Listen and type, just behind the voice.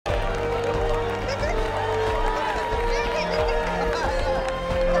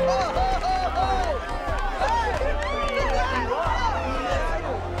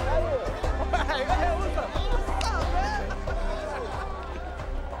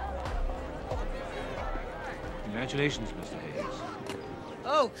Congratulations, Mr. Hayes.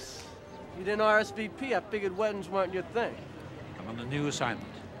 Oaks, you didn't RSVP. I figured weddings weren't your thing. I'm on a new assignment.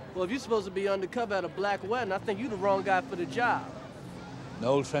 Well, if you're supposed to be undercover at a black wedding, I think you're the wrong guy for the job. An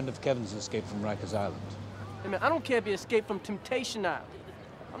old friend of Kevin's escaped from Rikers Island. Hey, man, I don't care if you escaped from Temptation Island.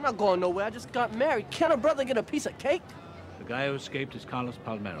 I'm not going nowhere. I just got married. Can a brother get a piece of cake? The guy who escaped is Carlos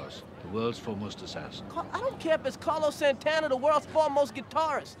Palmeros, the world's foremost assassin. I don't care if it's Carlos Santana, the world's foremost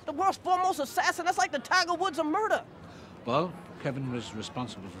guitarist. The world's foremost assassin. That's like the Tiger Woods of murder. Well, Kevin was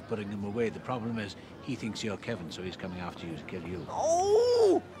responsible for putting him away. The problem is, he thinks you're Kevin, so he's coming after you to kill you.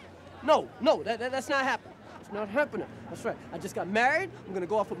 Oh! No, that's not happening. It's not happening. That's right. I just got married. I'm gonna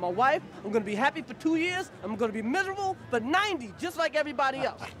go off with my wife. I'm gonna be happy for 2 years. I'm gonna be miserable for 90, just like everybody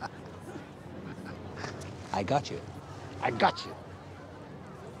else. I got you. I got you.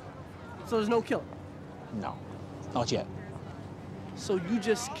 So there's no killing? No, not yet. So you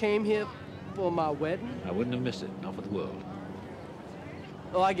just came here for my wedding? I wouldn't have missed it, not for the world.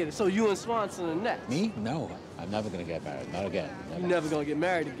 Oh, I get it. So you and Swanson are next? Me? No. I'm never gonna get married. Not again. You're never gonna get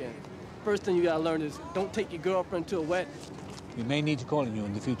married again. First thing you gotta learn is don't take your girlfriend to a wedding. We may need to call on you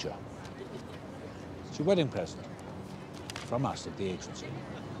in the future. It's your wedding present. From us at the agency.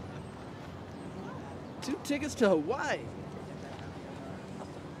 2 tickets to Hawaii.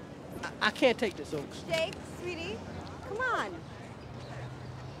 I can't take this, Oaks. Jake, sweetie, come on.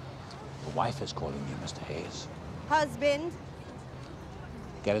 The wife is calling you, Mr. Hayes. Husband.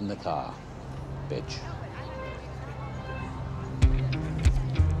 Get in the car, bitch.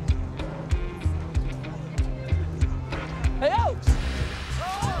 Hey, Oaks!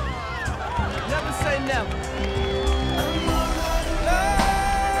 Never say never.